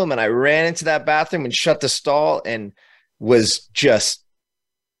from him. And I ran into that bathroom and shut the stall and was just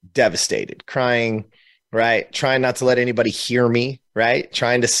devastated, crying, right? Trying not to let anybody hear me, right?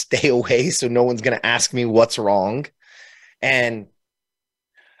 Trying to stay away so no one's going to ask me what's wrong. And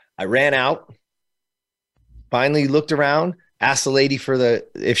I ran out, finally looked around, asked the lady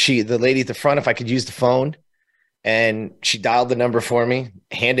the lady at the front if I could use the phone. And she dialed the number for me,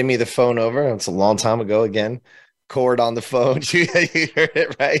 handed me the phone over. It's a long time ago again. cord on the phone. You heard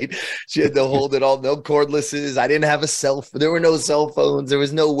it, right? She had to hold it all, no cordlesses. I didn't have a cell phone. There were no cell phones. There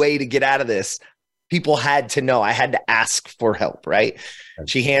was no way to get out of this. People had to know. I had to ask for help, right?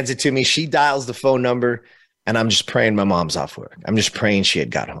 She hands it to me. She dials the phone number, and I'm just praying my mom's off work. I'm just praying she had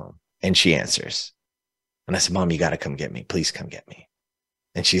got home, and she answers. And I said, Mom, you got to come get me. Please come get me.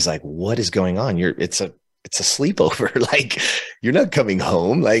 And she's like, what is going on? It's a sleepover. Like, you're not coming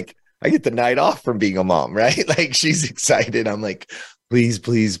home. Like, I get the night off from being a mom, right? Like, she's excited. I'm like, please,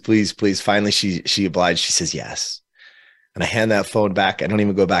 please, please, please. Finally, she obliged. She says yes. And I hand that phone back. I don't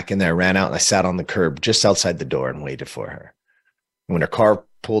even go back in there. I ran out and I sat on the curb just outside the door and waited for her. And when her car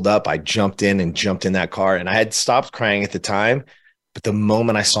pulled up, I jumped in that car. And I had stopped crying at the time. But the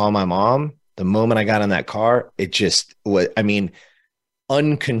moment I saw my mom, the moment I got in that car, it just was,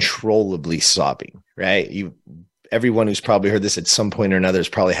 uncontrollably sobbing, right? Everyone who's probably heard this at some point or another has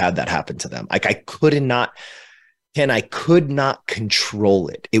probably had that happen to them. Like, I could not control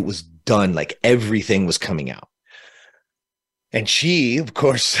it. It was done. Like, everything was coming out. And she, of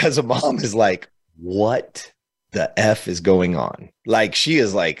course, as a mom, is like, what the F is going on? Like, she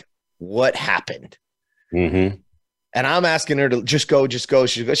is like, what happened? Mm-hmm. And I'm asking her to just go.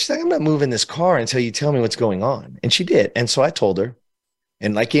 She's like, I'm not moving this car until you tell me what's going on. And she did. And so I told her.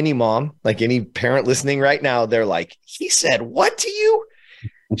 And like any mom, like any parent listening right now, they're like, he said what to you?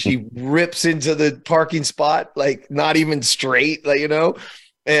 She rips into the parking spot, like not even straight, like,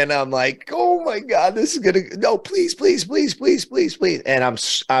 and I'm like, oh my God, this is no, please, please, please, please, please, please. And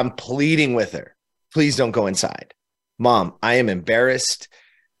I'm pleading with her. Please don't go inside. Mom, I am embarrassed.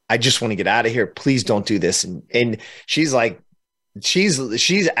 I just want to get out of here. Please don't do this. And she's like, she's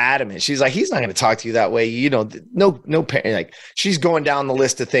adamant. She's like, he's not going to talk to you that way. No parent. Like, she's going down the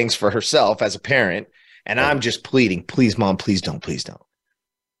list of things for herself as a parent. And I'm just pleading, please, Mom, please don't.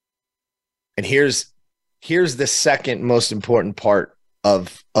 And here's the second most important part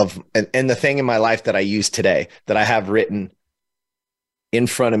of the thing in my life that I use today, that I have written in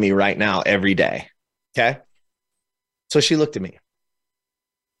front of me right now every day. Okay. So she looked at me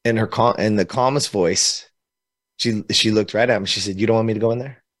in the calmest voice. She looked right at me. She said, you don't want me to go in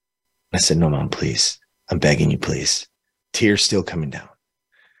there? I said, no, Mom, please. I'm begging you, please. Tears still coming down.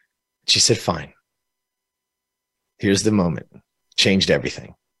 She said, fine. Here's the moment. Changed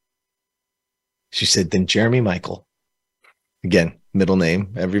everything. She said, then Jeremy Michael, again, middle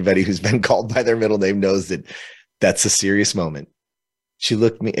name. Everybody who's been called by their middle name knows that that's a serious moment. She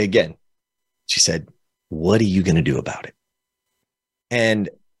looked at me again. She said, what are you going to do about it? And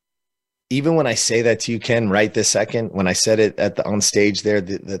even when I say that to you, Ken, right this second, when I said it on stage there,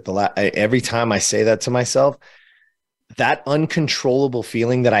 every time I say that to myself, that uncontrollable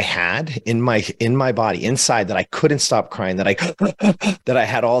feeling that I had in my body, inside, that I couldn't stop crying, that I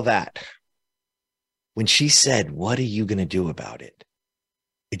had all that. When she said, what are you going to do about it?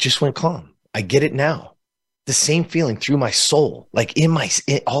 It just went calm. I get it now. The same feeling through my soul, like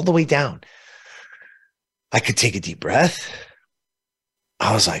all the way down. I could take a deep breath.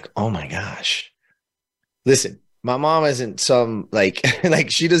 I was like, oh my gosh. Listen, my mom isn't some like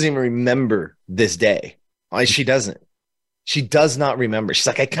she doesn't even remember this day. She doesn't. She does not remember. She's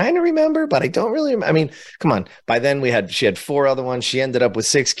like, I kind of remember, but I don't really. I mean, come on. By then she had 4 other ones. She ended up with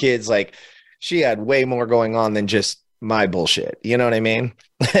 6 kids. Like, she had way more going on than just my bullshit. You know what I mean?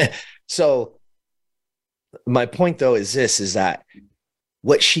 So my point though is that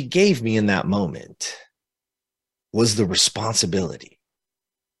what she gave me in that moment was the responsibility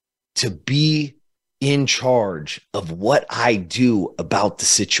to be in charge of what I do about the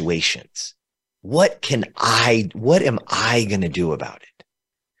situations. What am I going to do about it?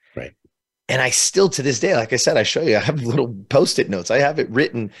 Right. And I still, to this day, like I said, I show you, I have little Post-it notes. I have it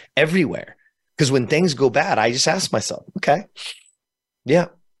written everywhere. Because when things go bad, I just ask myself, okay, yeah.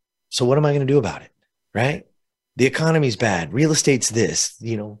 So what am I going to do about it? Right. The economy's bad. Real estate's this,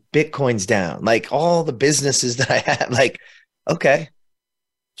 Bitcoin's down, like all the businesses that I have, like, okay.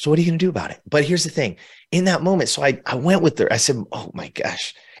 So what are you going to do about it? But here's the thing. In that moment, so I went with her. I said, oh my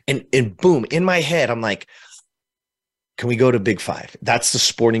gosh. And boom, in my head, I'm like, can we go to Big Five? That's the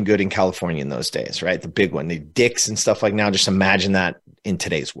sporting good in California in those days, right? The big one, the Dick's and stuff like now. Just imagine that in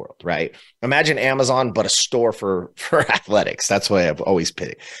today's world, right? Imagine Amazon, but a store for athletics. That's why I've always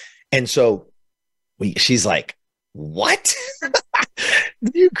pitted. And so she's like, what?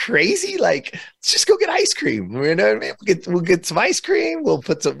 You crazy? Like, let's just go get ice cream. You know what I mean? We'll get some ice cream. We'll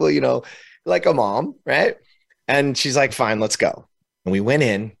put some, like a mom, right? And she's like, fine, let's go. And we went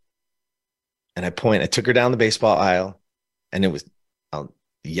in, and I took her down the baseball aisle, and it was a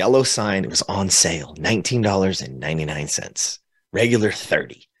yellow sign. It was on sale, $19.99, regular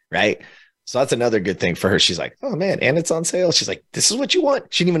 $30, right? So that's another good thing for her. She's like, oh man, and it's on sale. She's like, this is what you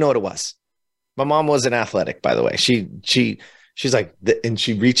want. She didn't even know what it was. My mom wasn't athletic, by the way. She's like, and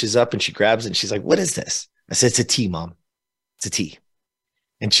she reaches up and she grabs it and she's like, what is this? I said, it's a tea, Mom. It's a tea.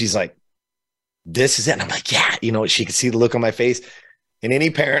 And she's like, this is it. And I'm like, yeah, she could see the look on my face. And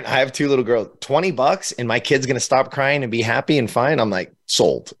any parent, I have 2 little girls, $20 and my kid's going to stop crying and be happy and fine. I'm like,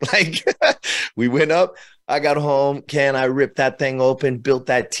 sold. Like we went up, I got home, I ripped that thing open, built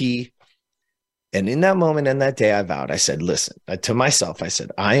that tea. And in that moment, and that day I vowed, I said, listen, to myself, I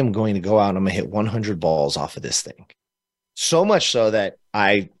said, I am going to go out and I'm going to hit 100 balls off of this thing. So much so that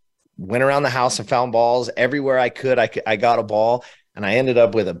I went around the house and found balls everywhere I could. I got a ball. And I ended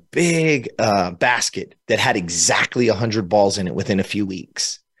up with a big basket that had exactly 100 balls in it within a few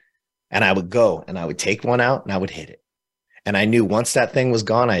weeks. And I would go and I would take one out and I would hit it. And I knew once that thing was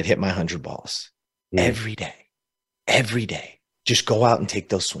gone, I'd hit my 100 balls every day. Just go out and take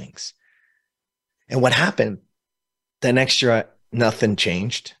those swings. And what happened the next year, nothing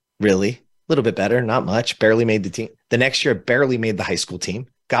changed really. A little bit better, not much, barely made the team. The next year, I barely made the high school team,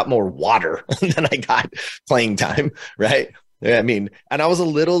 got more water than I got playing time, right? I mean, and I was a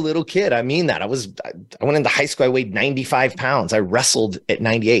little kid. I mean that. I went into high school, I weighed 95 pounds. I wrestled at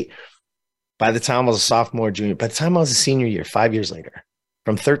 98. By the time I was a sophomore, junior, by the time I was a senior year, 5 years later,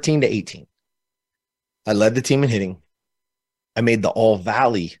 from 13 to 18, I led the team in hitting. I made the All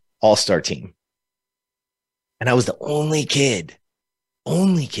Valley All-Star team. And I was the only kid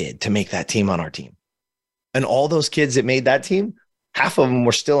to make that team on our team. And all those kids that made that team, half of them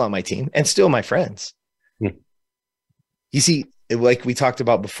were still on my team and still my friends. You see, like we talked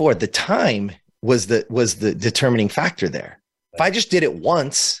about before, the time was the determining factor there. If I just did it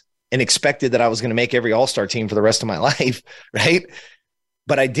once and expected that I was going to make every all-star team for the rest of my life, right?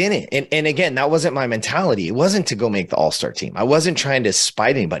 But I didn't. And again, that wasn't my mentality. It wasn't to go make the all-star team. I wasn't trying to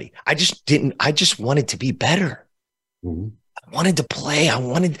spite anybody. I just wanted to be better. Mm-hmm. I wanted to play. I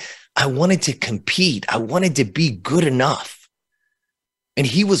wanted to compete. I wanted to be good enough. And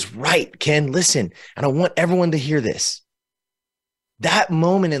he was right, Ken. Listen, and I want everyone to hear this. That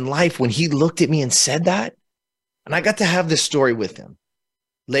moment in life when he looked at me and said that, and I got to have this story with him.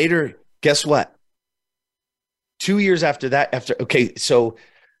 Later, guess what? 2 years after that, so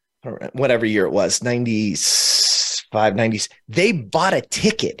whatever year it was, 95, 90s, they bought a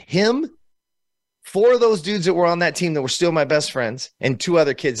ticket. Him, 4 of those dudes that were on that team that were still my best friends, and 2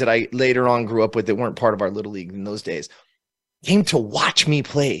 other kids that I later on grew up with that weren't part of our little league in those days, came to watch me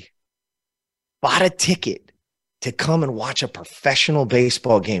play. Bought a ticket to come and watch a professional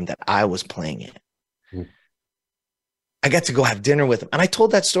baseball game that I was playing in. I got to go have dinner with him. And I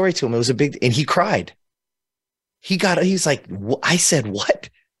told that story to him. It was a big, and he cried. He's like, I said, what?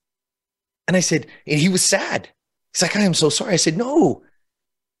 And I said, and he was sad. He's like, I am so sorry. I said, no,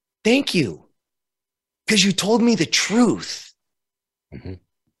 thank you. Because you told me the truth. Mm-hmm.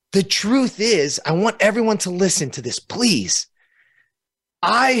 The truth is, I want everyone to listen to this, please.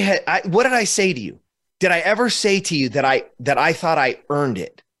 What did I say to you? Did I ever say to you that I thought I earned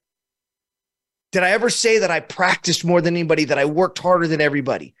it? Did I ever say that I practiced more than anybody, that I worked harder than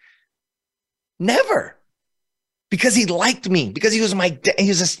everybody? Never. Because he liked me, because he was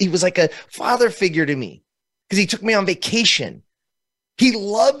he was like a father figure to me, because he took me on vacation. He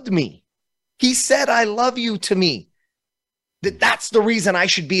loved me. He said, I love you to me. That's the reason I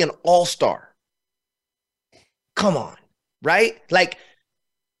should be an all-star. Come on, right? Like,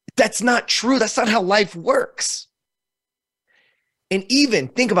 that's not true. That's not how life works. And even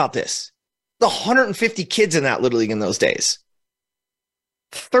think about this. The 150 kids in that little league in those days,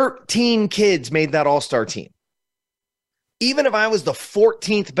 13 kids made that all-star team. Even if I was the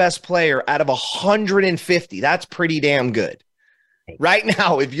 14th best player out of 150, that's pretty damn good. Right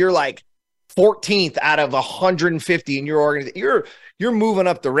now, if you're like 14th out of 150 in your organization, you're moving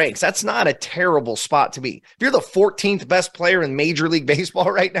up the ranks. That's not a terrible spot to be. If you're the 14th best player in Major League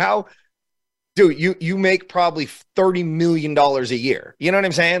Baseball right now, dude, you make probably $30 million a year. You know what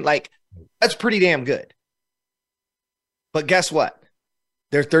I'm saying? Like, that's pretty damn good. But guess what?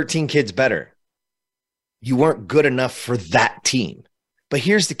 They're 13 kids better. You weren't good enough for that team. But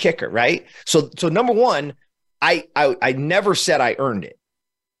here's the kicker, right? So number one, I never said I earned it.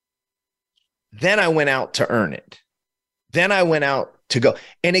 Then I went out to earn it. Then I went out to go.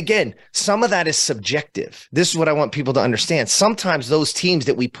 And again, some of that is subjective. This is what I want people to understand. Sometimes those teams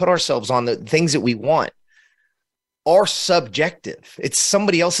that we put ourselves on, the things that we want, are subjective. It's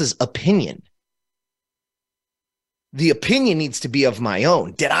somebody else's opinion. The opinion needs to be of my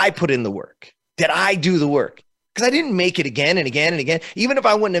own. Did I put in the work? Did I do the work? Because I didn't make it again and again and again. Even if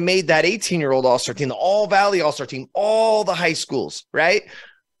I wouldn't have made that 18-year-old all-star team, the All Valley all-star team, all the high schools, right?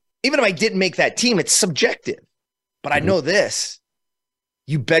 Even if I didn't make that team, it's subjective. But I know this.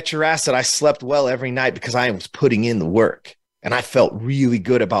 You bet your ass that I slept well every night because I was putting in the work. And I felt really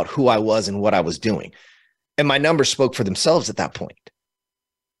good about who I was and what I was doing. And my numbers spoke for themselves at that point.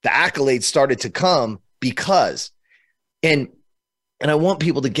 The accolades started to come because, and I want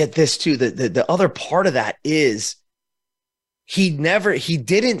people to get this too. The other part of that is he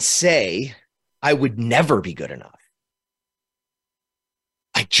didn't say I would never be good enough.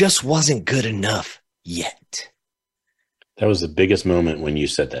 I just wasn't good enough yet. That was the biggest moment when you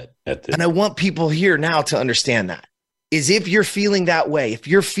said that. And I want people here now to understand that. Is if you're feeling that way, if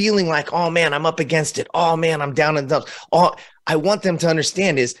you're feeling like, oh man, I'm up against it. Oh man, I'm down in the dumps. I want them to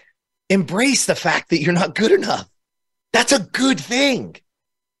understand is embrace the fact that you're not good enough. That's a good thing.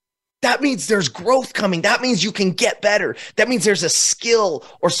 That means there's growth coming. That means you can get better. That means there's a skill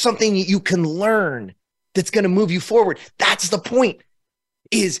or something you can learn that's going to move you forward. That's the point,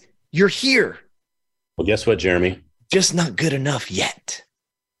 is you're here. Well, guess what, Jeremy? Just not good enough yet.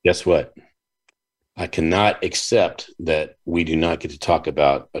 Guess what? I cannot accept that we do not get to talk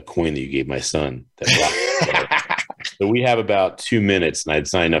about a coin that you gave my son. So we have about 2 minutes, and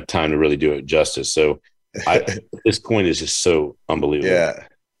it's not enough time to really do it justice. So this coin is just so unbelievable.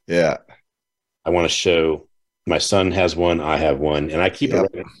 Yeah. I want to show my son has one. I have one, and I keep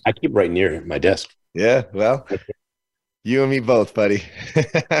it right near my desk. Yeah. Well, you and me both, buddy.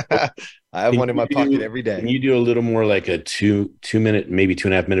 I have one in my pocket every day. Can you do a little more like a 2 minute, maybe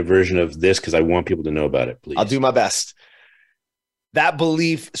 2.5 minute version of this? Because I want people to know about it, please. I'll do my best. That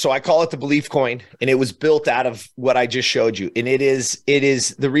belief, so I call it the belief coin, and it was built out of what I just showed you. And it is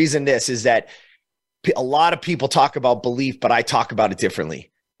the reason this is that a lot of people talk about belief, but I talk about it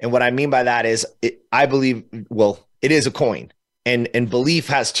differently. And what I mean by that is I believe, well, it is a coin. And belief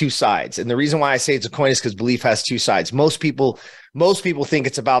has two sides. And the reason why I say it's a coin is because belief has two sides. Most people think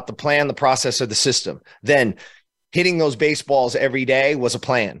it's about the plan, the process, or the system. Then hitting those baseballs every day was a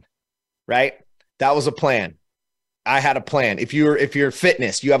plan, right? That was a plan. I had a plan. If you're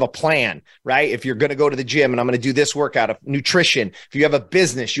fitness, you have a plan, right? If you're going to go to the gym and I'm going to do this workout of nutrition, if you have a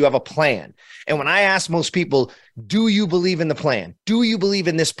business, you have a plan. And when I ask most people, do you believe in the plan? Do you believe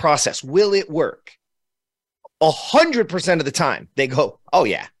in this process? Will it work? 100% of the time they go, oh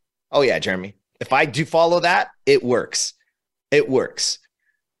yeah, Jeremy. If I do follow that, it works. It works.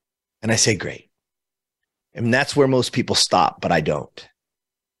 And I say, great. And that's where most people stop, but I don't.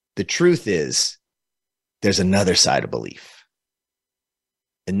 The truth is there's another side of belief.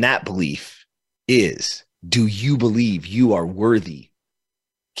 And that belief is, do you believe you are worthy,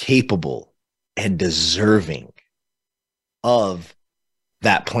 capable, and deserving of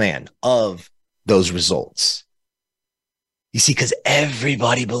that plan, of those results? You see, because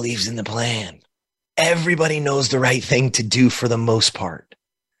everybody believes in the plan. Everybody knows the right thing to do for the most part,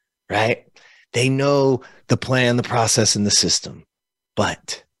 right? They know the plan, the process, and the system.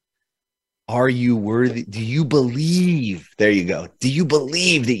 But are you worthy? Do you believe? There you go. Do you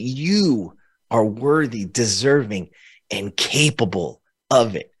believe that you are worthy, deserving, and capable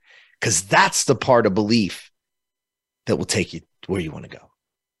of it? Because that's the part of belief that will take you where you want to go.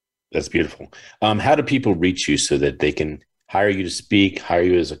 That's beautiful. How do people reach you so that they can hire you to speak, hire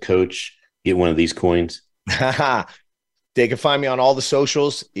you as a coach, get one of these coins? They can find me on all the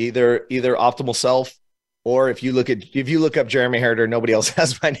socials, either Optimal Self, or if you look up Jeremy Herider, nobody else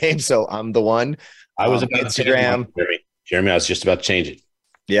has my name, so I'm the one. I was about Instagram. Jeremy, I was just about to change it.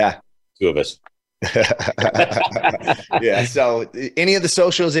 Yeah. Two of us. Yeah. So any of the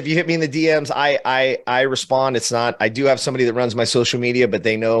socials, if you hit me in the DMs, I respond. It's not, I do have somebody that runs my social media, but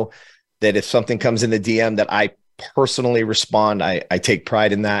they know that if something comes in the DM that I personally respond, I take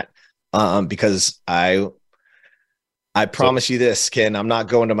pride in that. Because I promise you this, Ken, I'm not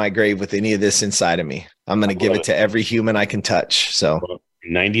going to my grave with any of this inside of me. I'm going to give it to every human I can touch. So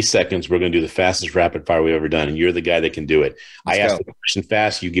 90 seconds, we're going to do the fastest rapid fire we've ever done. And you're the guy that can do it. I ask the question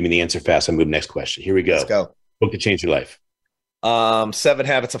fast. You give me the answer fast. I move to the next question. Here we go. Let's go. Book to change your life. 7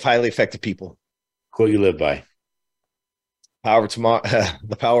 Habits of Highly Effective People. Quote you live by. Power of tomorrow.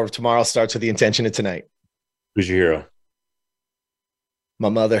 The power of tomorrow starts with the intention of tonight. Who's your hero? My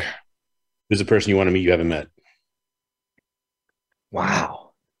mother. Who's the person you want to meet you haven't met?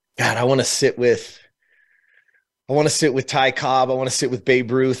 Wow. God, I want to sit with Ty Cobb. I want to sit with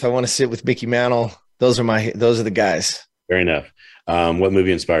Babe Ruth. I want to sit with Mickey Mantle. Those are the guys. Fair enough. What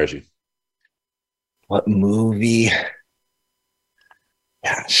movie inspires you? What movie?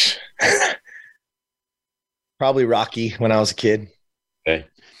 Gosh. Probably Rocky when I was a kid. Okay.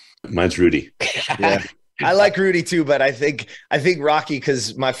 Mine's Rudy. Yeah. I like Rudy too, but I think Rocky,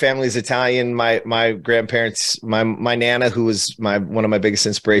 because my family's Italian. My grandparents, my Nana, who was one of my biggest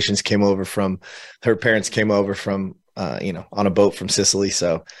inspirations, her parents came over from on a boat from Sicily.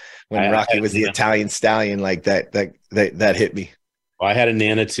 So when Rocky was the Italian stallion, like that hit me. Well, I had a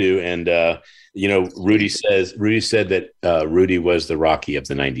Nana too, and Rudy said that Rudy was the Rocky of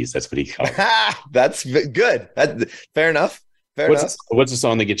the 90s. That's what he called it. That's good. Fair enough. What's the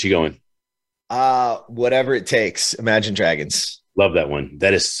song that gets you going? Whatever it takes. Imagine Dragons. Love that one.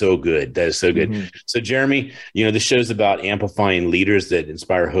 That is so good. Mm-hmm. So Jeremy, this show's about amplifying leaders that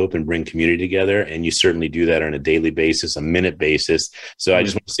inspire hope and bring community together. And you certainly do that on a daily basis, a minute basis. So I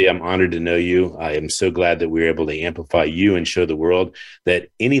just want to say I'm honored to know you. I am so glad that we're able to amplify you and show the world that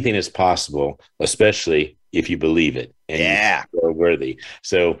anything is possible, especially if you believe it and you're worthy.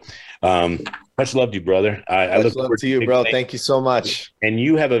 So, much love to you, brother. I look forward to you, bro. Thank you so much. And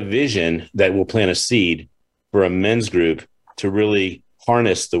you have a vision that will plant a seed for a men's group to really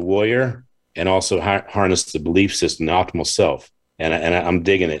harness the warrior and also harness the belief system, the optimal self. And I'm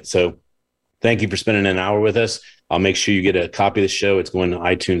digging it. So thank you for spending an hour with us. I'll make sure you get a copy of the show. It's going to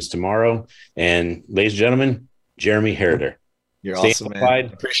iTunes tomorrow. And ladies and gentlemen, Jeremy Herider. You're awesome,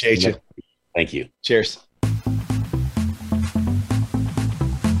 man. Appreciate you. Thank you. Cheers.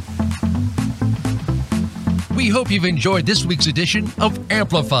 We hope you've enjoyed this week's edition of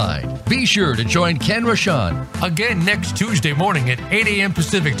Amplified. Be sure to join Ken Rochon again next Tuesday morning at 8 a.m.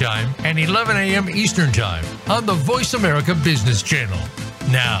 Pacific Time and 11 a.m. Eastern Time on the Voice America Business Channel.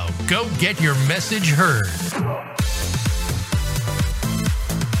 Now, go get your message heard.